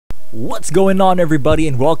What's going on, everybody,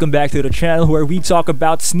 and welcome back to the channel where we talk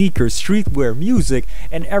about sneakers, streetwear, music,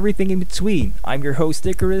 and everything in between. I'm your host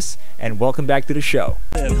Icarus, and welcome back to the show.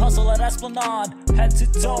 Hustle at Esplanade, head to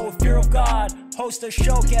toe, fear of God. Host a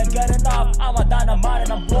show, can't get enough. I'm a dynamite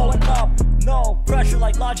and I'm blowing up. No pressure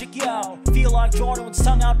like Logic, yo. Feel like Jordan with his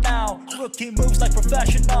tongue out now. Rookie moves like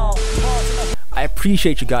professional. I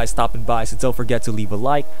appreciate you guys stopping by, so don't forget to leave a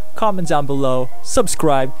like, comment down below,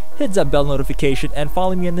 subscribe, hit that bell notification, and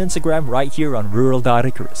follow me on Instagram right here on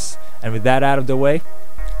rural.icarus. And with that out of the way,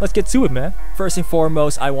 let's get to it, man. First and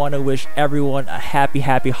foremost, I want to wish everyone a happy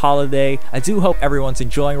holiday. I do hope everyone's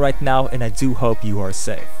enjoying right now, and I do hope you are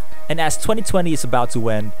safe. And as 2020 is about to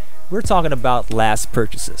end, we're talking about last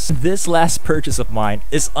purchases. This last purchase of mine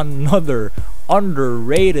is another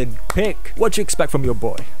underrated pick. What you expect from your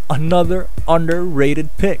boy? Another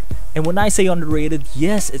underrated pick. And when I say underrated,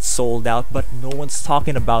 yes, it's sold out, but no one's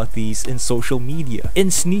talking about these in social media, in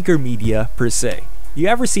sneaker media per se. You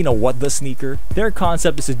ever seen a What The sneaker? Their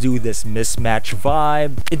concept is to do this mismatch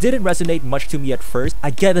vibe. It didn't resonate much to me at first.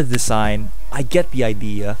 I get the design, I get the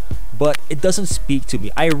idea, but it doesn't speak to me.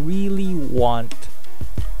 I really want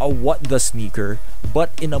a What The sneaker, but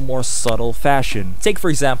in a more subtle fashion. Take for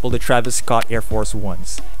example the Travis Scott Air Force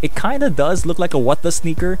Ones. It kinda does look like a What The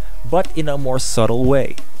sneaker, but in a more subtle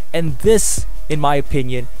way. And this, in my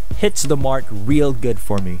opinion, hits the mark real good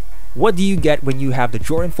for me. What do you get when you have the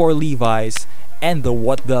Jordan 4 Levi's and the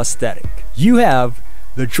What The aesthetic? You have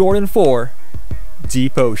the Jordan 4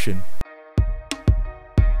 Deep Ocean.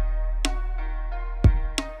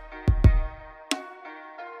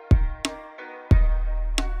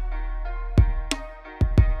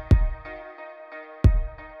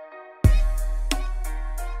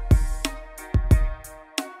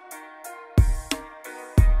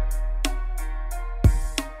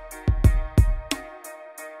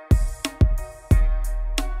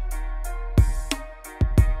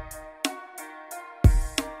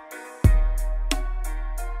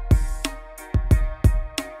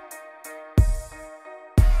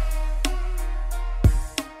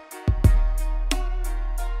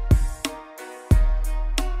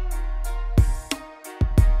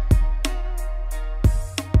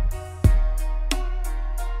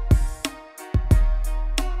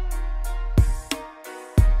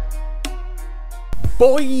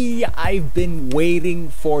 Boy, I've been waiting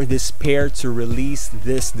for this pair to release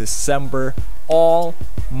this December all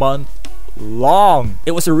month long.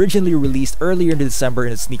 It was originally released earlier in December in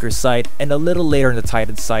the sneaker site and a little later in the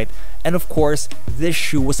Titan site, and of course, this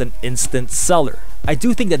shoe was an instant seller. I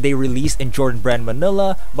do think that they released in Jordan Brand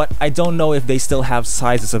Manila, but I don't know if they still have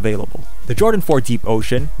sizes available. The Jordan 4 Deep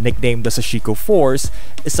Ocean, nicknamed the Sashiko 4s,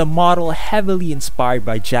 is a model heavily inspired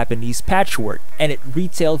by Japanese patchwork, and it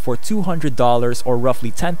retailed for $200 or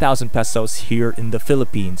roughly 10,000 pesos here in the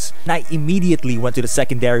Philippines. And I immediately went to the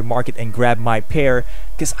secondary market and grabbed my pair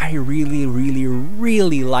because I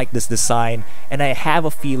really like this design, and I have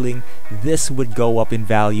a feeling this would go up in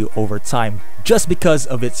value over time just because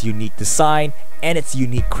of its unique design and its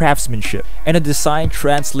unique craftsmanship. And the design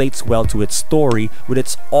translates well to its story with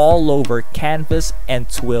its all-over canvas and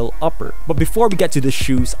twill upper. But before we get to the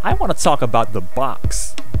shoes, I want to talk about the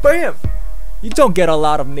box. Bam! You don't get a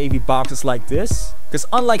lot of navy boxes like this, because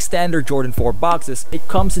unlike standard Jordan 4 boxes, it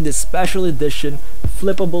comes in this special edition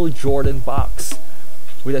flippable Jordan box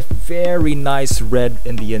with a very nice red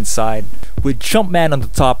in the inside, with Jumpman on the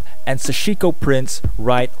top and Sashiko prints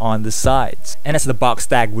right on the sides. And as the box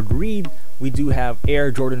tag would read, we do have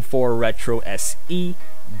Air Jordan 4 Retro SE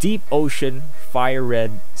Deep Ocean Fire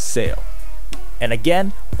Red Sail. And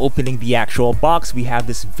again, opening the actual box, we have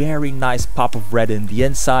this very nice pop of red in the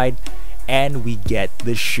inside, and we get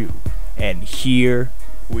the shoe. And here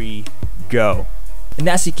we go. And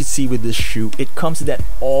as you can see with this shoe, it comes in that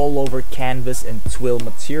all-over canvas and twill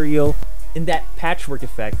material, in that patchwork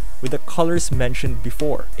effect with the colors mentioned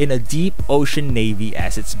before, in a deep ocean navy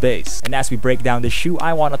as its base. And as we break down the shoe,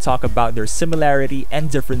 I want to talk about their similarity and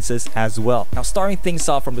differences as well. Now, starting things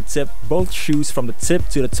off from the tip, both shoes from the tip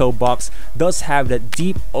to the toe box does have that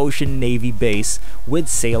deep ocean navy base with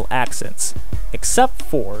sail accents, except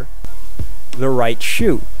for the right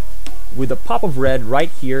shoe, with a pop of red right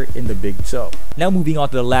here in the big toe. Now moving on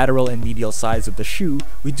to the lateral and medial sides of the shoe,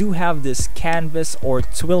 we do have this canvas or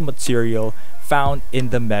twill material found in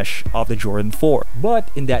the mesh of the Jordan 4, but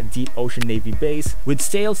in that deep ocean navy base with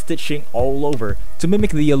sail stitching all over to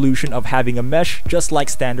mimic the illusion of having a mesh just like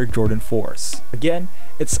standard Jordan 4s. Again,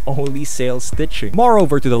 it's only sail stitching.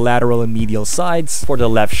 Moreover, to the lateral and medial sides, for the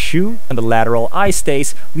left shoe and the lateral eye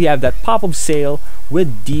stays, we have that pop of sail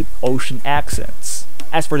with deep ocean accents.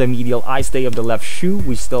 As for the medial eye stay of the left shoe,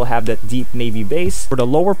 we still have that deep navy base. For the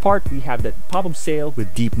lower part, we have that pop-up sail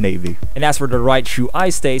with deep navy. And as for the right shoe eye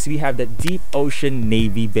stays, we have that deep ocean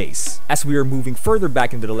navy base. As we are moving further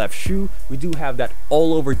back into the left shoe, we do have that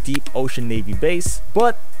all over deep ocean navy base,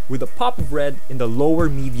 but with a pop of red in the lower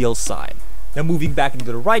medial side. Now moving back into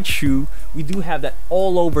the right shoe, we do have that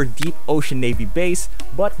all over deep ocean navy base,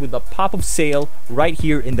 but with a pop of sail right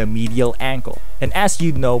here in the medial ankle. And as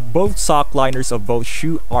you know, both sock liners of both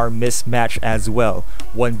shoe are mismatched as well,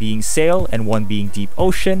 one being sail and one being deep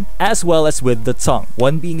ocean, as well as with the tongue,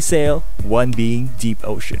 one being sail, one being deep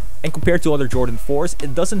ocean. And compared to other Jordan 4s,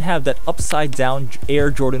 it doesn't have that upside down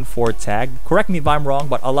Air Jordan 4 tag. Correct me if I'm wrong,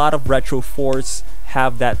 but a lot of retro 4s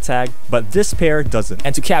have that tag, but this pair doesn't.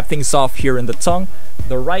 And to cap things off here in the tongue,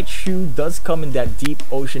 the right shoe does come in that deep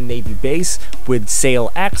ocean navy base with sail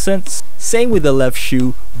accents. Same with the left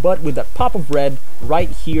shoe, but with that pop of red right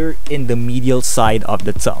here in the medial side of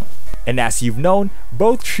the tongue. And as you've known,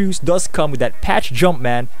 both shoes does come with that patch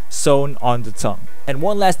Jumpman sewn on the tongue. And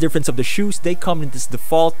one last difference of the shoes, they come in this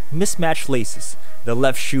default mismatched laces. The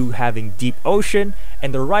left shoe having deep ocean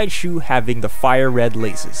and the right shoe having the fire red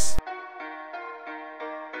laces.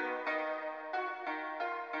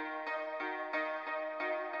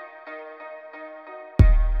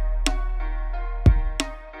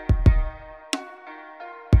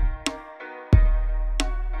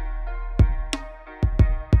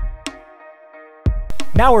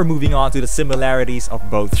 Now we're moving on to the similarities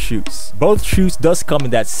of both shoes. Both shoes does come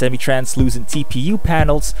in that semi-translucent TPU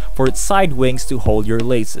panels for its side wings to hold your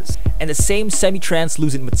laces. And the same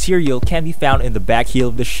semi-translucent material can be found in the back heel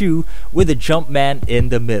of the shoe with the Jumpman in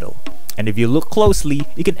the middle. And if you look closely,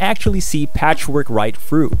 you can actually see patchwork right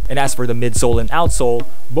through. And as for the midsole and outsole,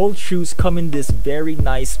 both shoes come in this very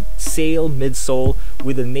nice sail midsole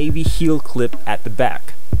with a navy heel clip at the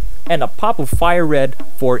back. And a pop of fire red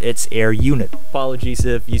for its air unit. Apologies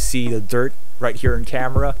if you see the dirt right here in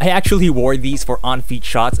camera. I actually wore these for on-feet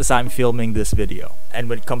shots as I'm filming this video. And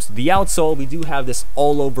when it comes to the outsole, we do have this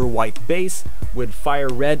all over white base with fire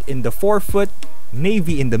red in the forefoot,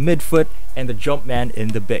 navy in the midfoot, and the Jumpman in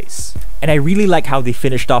the base. And I really like how they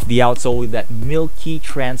finished off the outsole with that milky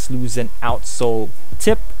translucent outsole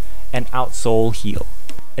tip and outsole heel.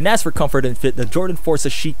 And as for comfort and fit, the Jordan 4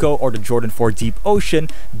 Sashiko or the Jordan 4 Deep Ocean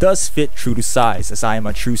does fit true to size, as I am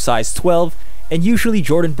a true size 12, and usually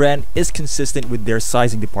Jordan brand is consistent with their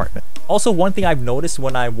sizing department. Also, one thing I've noticed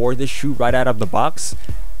when I wore this shoe right out of the box,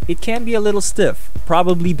 it can be a little stiff,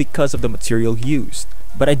 probably because of the material used.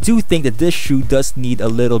 But I do think that this shoe does need a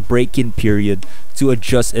little break-in period to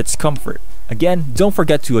adjust its comfort. Again, don't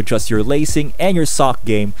forget to adjust your lacing and your sock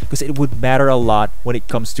game because it would matter a lot when it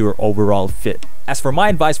comes to your overall fit. As for my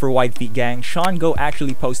advice for Wide Feet Gang, Sean Go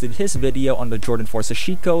actually posted his video on the Jordan 4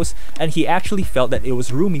 Sashikos and he actually felt that it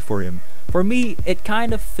was roomy for him. For me, it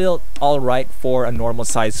kind of felt alright for a normal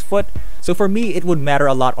size foot, so for me, it would matter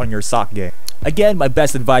a lot on your sock game. Again, my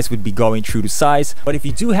best advice would be going true to size, but if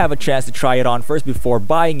you do have a chance to try it on first before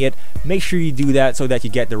buying it, make sure you do that so that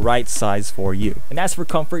you get the right size for you. And as for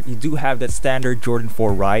comfort, you do have that standard Jordan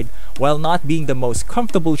 4 ride. While not being the most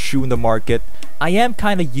comfortable shoe in the market, I am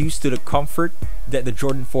kind of used to the comfort that the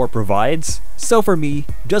Jordan 4 provides. So for me,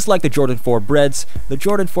 just like the Jordan 4 Breads, the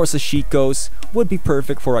Jordan 4 Sashikos would be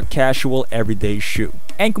perfect for a casual everyday shoe.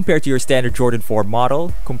 And compared to your standard Jordan 4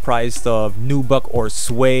 model, comprised of nubuck or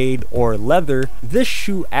suede or leather, this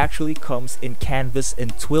shoe actually comes in canvas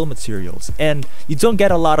and twill materials, and you don't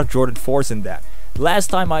get a lot of Jordan 4s in that. Last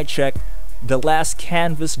time I checked, the last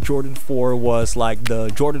canvas Jordan 4 was like the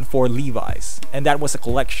Jordan 4 Levi's, and that was a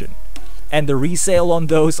collection. And the resale on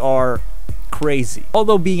those are crazy.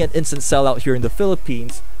 Although being an instant sellout here in the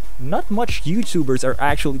Philippines, not much YouTubers are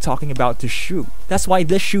actually talking about this shoe. That's why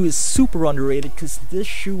this shoe is super underrated, because this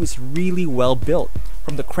shoe is really well built.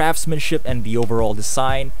 From the craftsmanship and the overall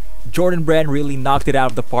design, Jordan brand really knocked it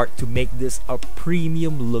out of the park to make this a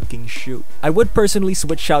premium looking shoe. I would personally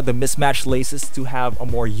switch out the mismatched laces to have a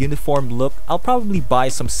more uniform look. I'll probably buy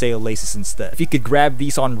some sale laces instead. If you could grab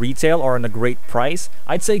these on retail or on a great price,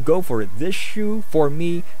 I'd say go for it. This shoe for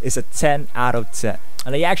me is a 10 out of 10.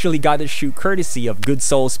 And I actually got this shoe courtesy of Good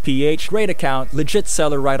Souls PH. Great account, legit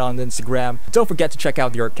seller right on Instagram. Don't forget to check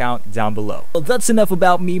out your account down below. Well, that's enough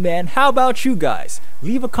about me, man. How about you guys?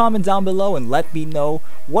 Leave a comment down below and let me know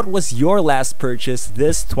what was your last purchase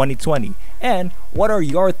this 2020. And what are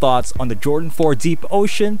your thoughts on the Jordan 4 Deep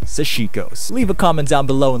Ocean Sashikos? Leave a comment down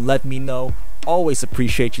below and let me know. Always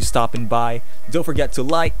appreciate you stopping by. Don't forget to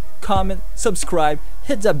like, comment, subscribe,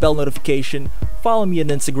 hit that bell notification. Follow me on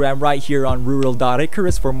Instagram right here on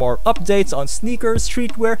rural.icarus for more updates on sneakers,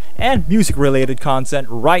 streetwear, and music related content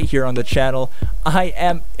right here on the channel. I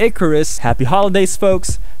am Icarus. Happy holidays,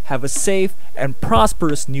 folks. Have a safe and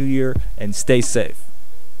prosperous new year and stay safe.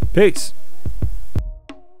 Peace.